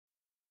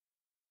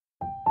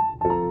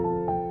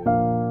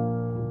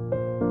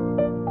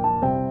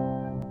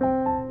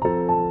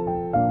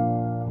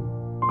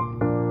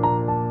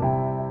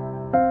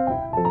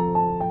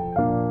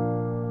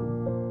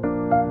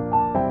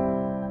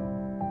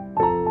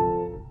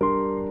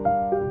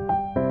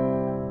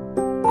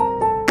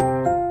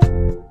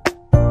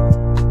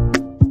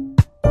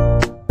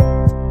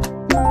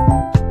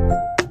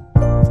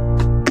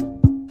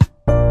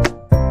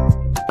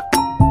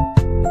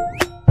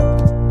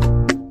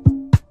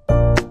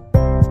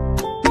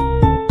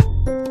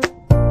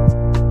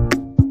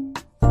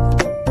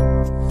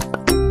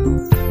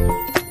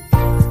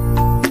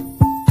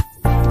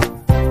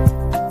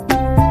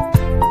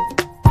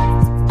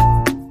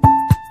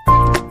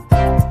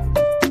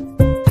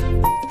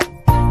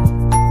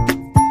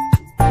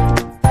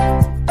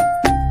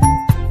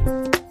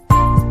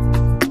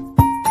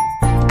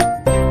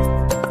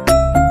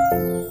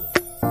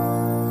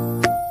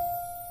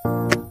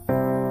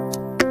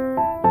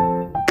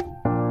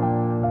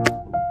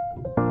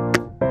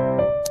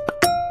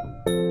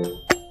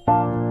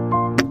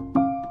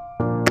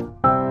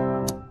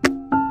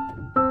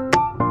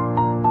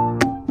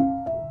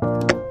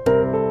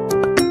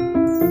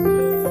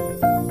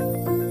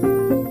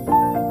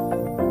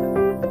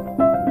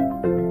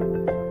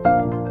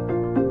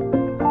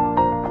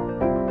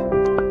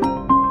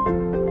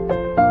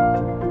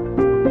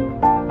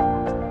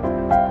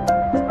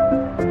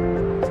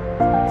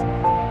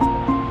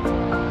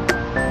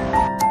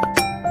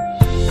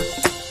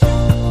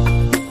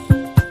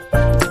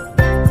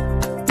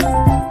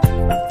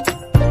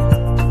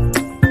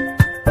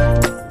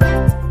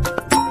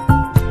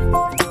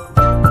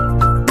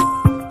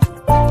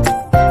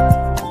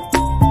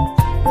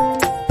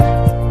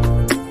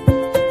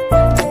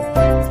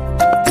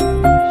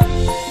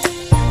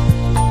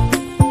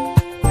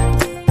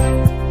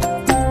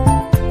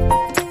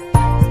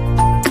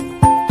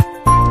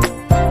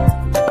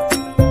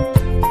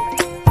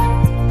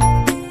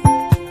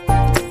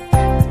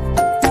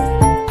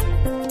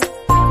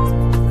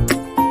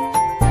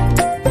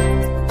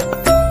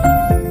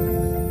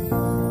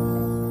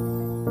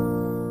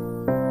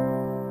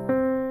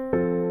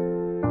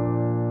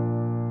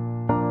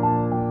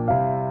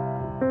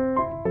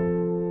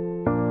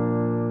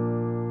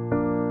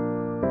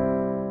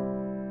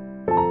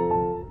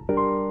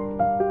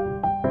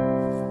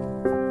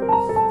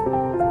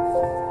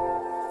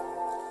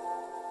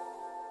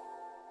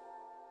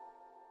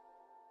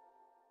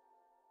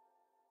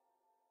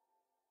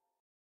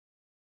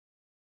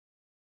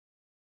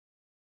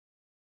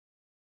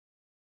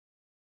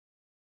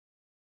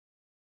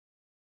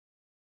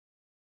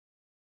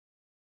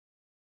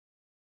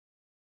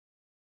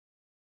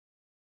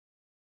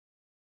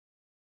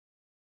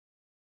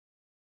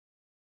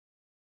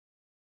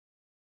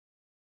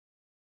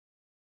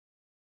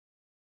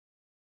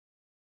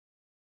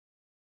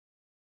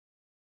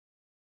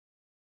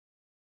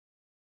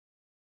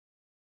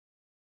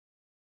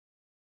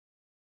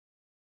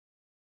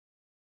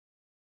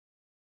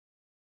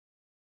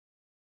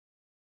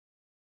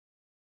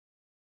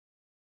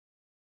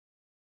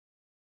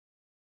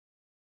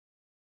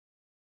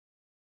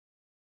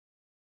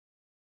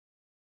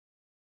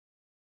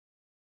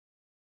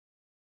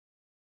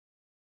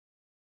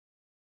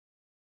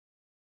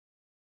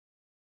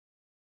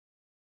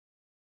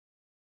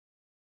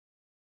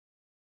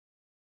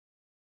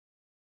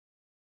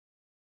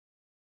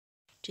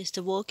Just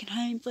a walking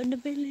home from the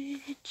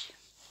village.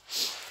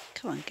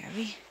 Come on,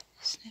 Gary.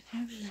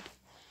 Sniffing everything.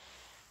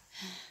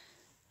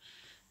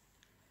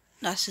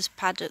 That's just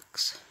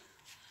paddocks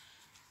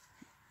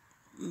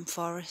and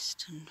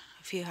forest and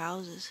a few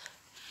houses.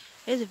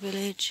 There's a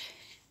village.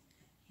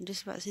 I'm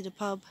just about to see the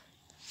pub.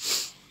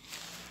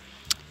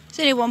 There's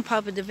only one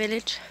pub in the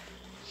village.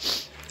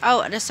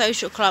 Oh, and a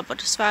social club I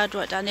just found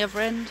right down the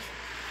other end.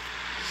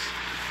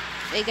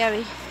 There you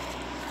go.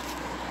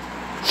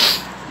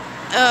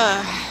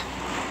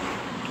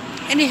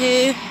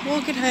 Anywho,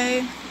 walking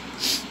home.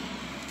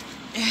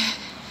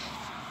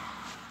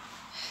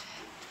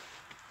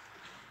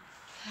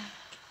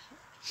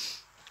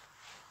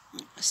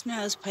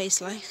 Snail's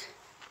pace like.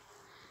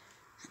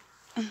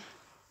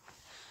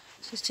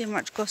 It's just too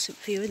much gossip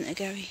for you, isn't it,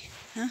 Gary?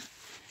 Huh?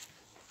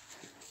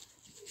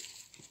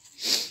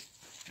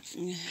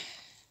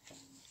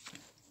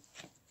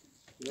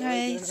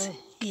 Right.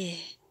 Yeah.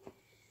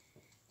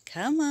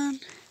 Come on.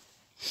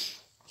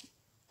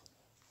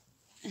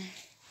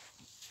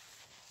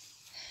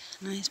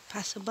 Nice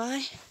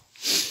passerby.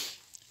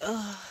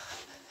 Oh.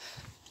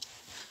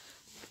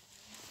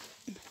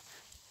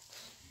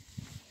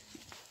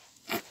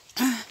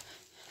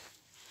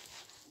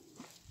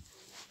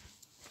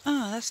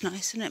 Oh, that's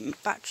nice, isn't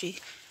it? Battery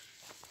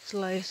is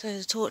low, so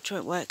the torch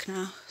won't work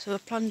now. So we're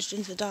plunged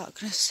into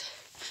darkness.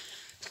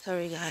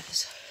 Sorry,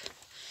 guys.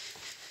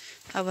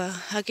 Oh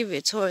well, I'll give you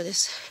a tour of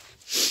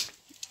this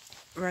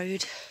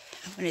road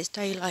when it's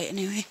daylight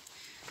anyway.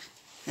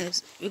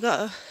 We've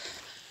got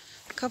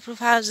a couple of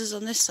houses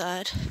on this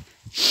side,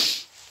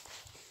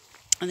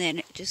 and then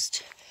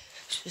it's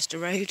just a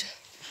road.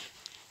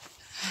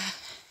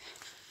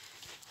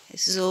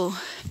 This is all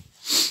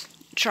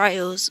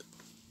trails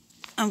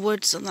and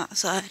woods on that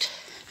side,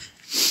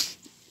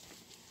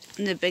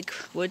 and the big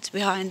woods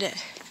behind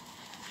it.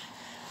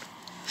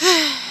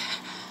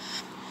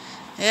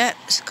 Yeah,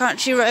 it's a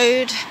country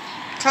road,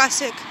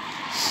 classic.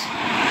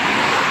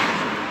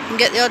 You can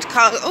get the odd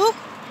car. Oh,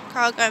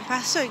 car going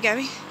past. Sorry,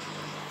 Gary.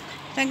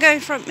 Don't go in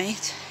front,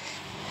 mate.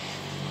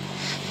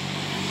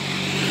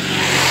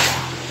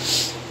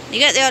 You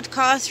get the odd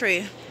car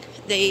through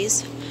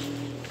these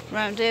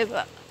around here,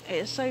 but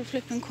it's so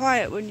flipping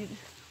quiet when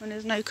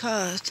there's no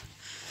cars.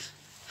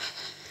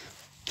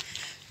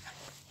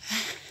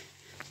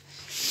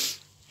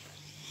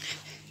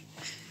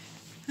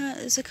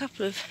 There's a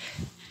couple of,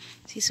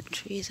 see some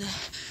trees there.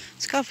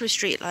 There's a couple of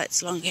street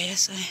lights along here,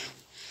 so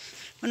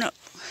we're not,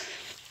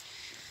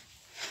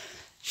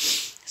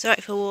 it's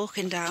alright for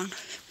walking down,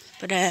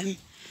 but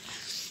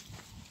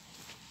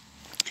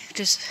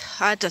just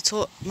I had to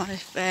turn my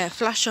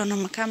flash on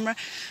my camera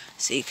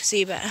so you can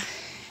see better.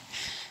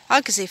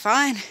 I can see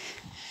fine.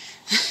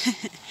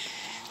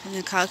 And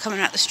the car coming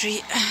out the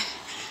street.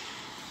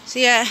 So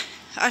yeah,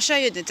 I'll show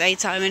you the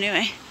daytime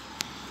anyway.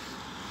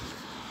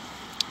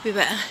 Be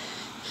better.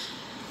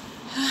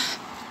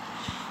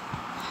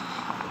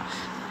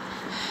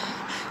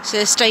 So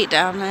the estate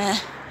down there.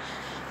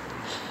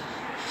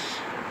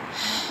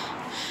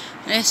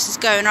 And this is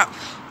going up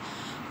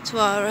to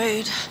our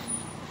road.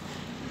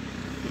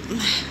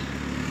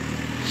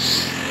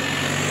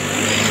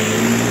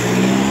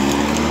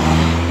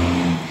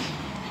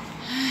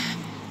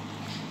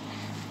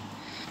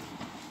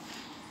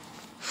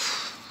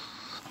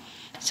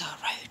 It's our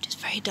road, it's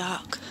very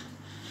dark.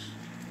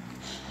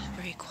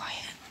 Very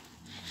quiet.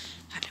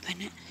 Had a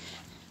minute.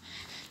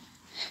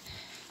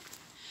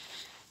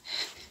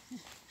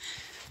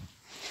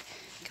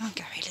 Come on,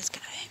 Gary, let's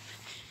go home.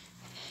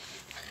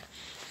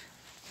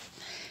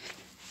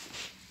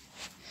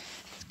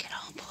 Let's get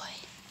on, boy.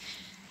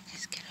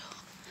 Let's get on.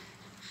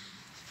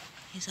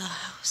 Here's our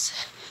house.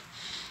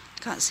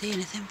 Can't see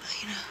anything,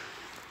 but you know.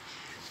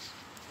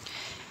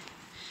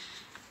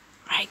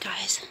 Right,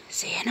 guys.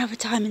 See you another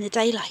time in the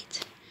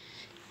daylight.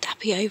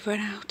 Dappy over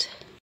and out.